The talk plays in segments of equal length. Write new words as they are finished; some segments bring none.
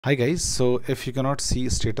Hi guys, so if you cannot see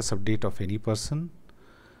status update of any person,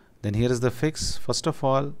 then here is the fix. First of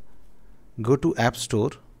all, go to App Store,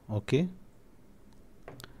 okay,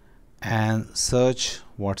 and search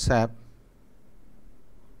WhatsApp,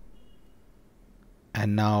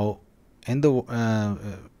 and now in the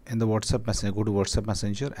WhatsApp Messenger, go to WhatsApp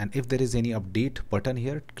Messenger, and if there is any update button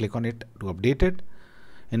here, click on it to update it.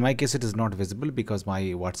 In my case, it is not visible because my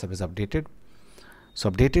WhatsApp is updated. So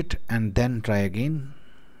update it and then try again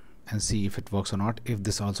and see if it works or not. If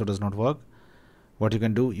this also does not work, what you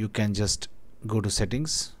can do, you can just go to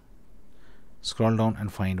settings, scroll down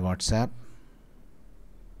and find WhatsApp,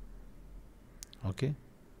 okay,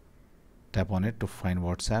 tap on it to find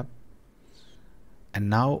WhatsApp, and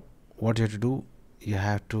now what you have to do, you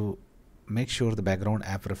have to make sure the background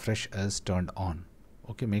app refresh is turned on.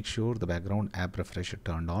 Okay, make sure the background app refresh is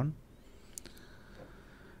turned on.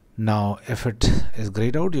 Now if it is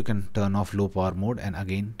grayed out, you can turn off low power mode and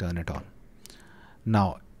again turn it on.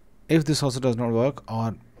 Now if this also does not work,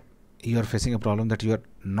 or you are facing a problem that you are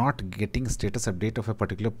not getting status update of a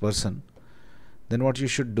particular person, then what you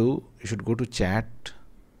should do, you should go to chat,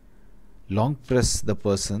 long press the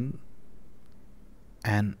person,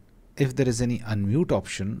 and if there is any unmute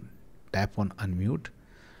option, tap on unmute,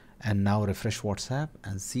 and now refresh WhatsApp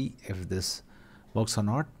and see if this works or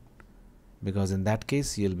not, because in that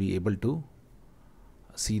case you'll be able to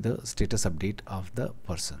see the status update of the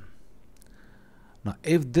person. Now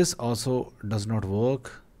if this also does not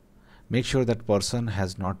work, make sure that person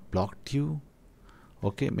has not blocked you.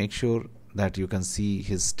 Okay, make sure that you can see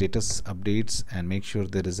his status updates, and make sure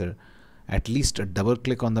there is at least a double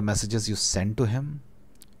click on the messages you send to him.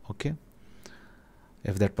 Okay,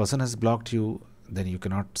 if that person has blocked you, then you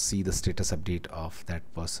cannot see the status update of that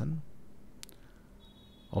person.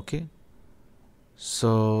 Okay,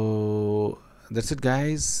 so that's it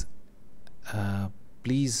guys.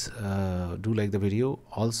 Please do like the video.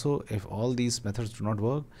 Also, if all these methods do not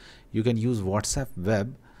work, you can use WhatsApp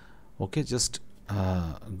web. Okay, just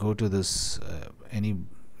go to this any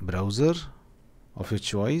browser of your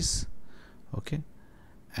choice, okay,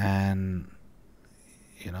 and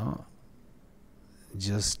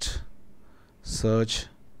just search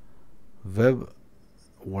web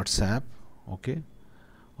WhatsApp, okay,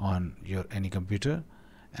 on your any computer,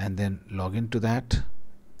 and then log into that,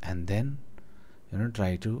 and then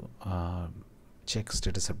try to check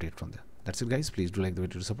status update from there. That's it guys. Please do like the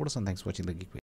video to support us, and thanks for watching the Geek Way.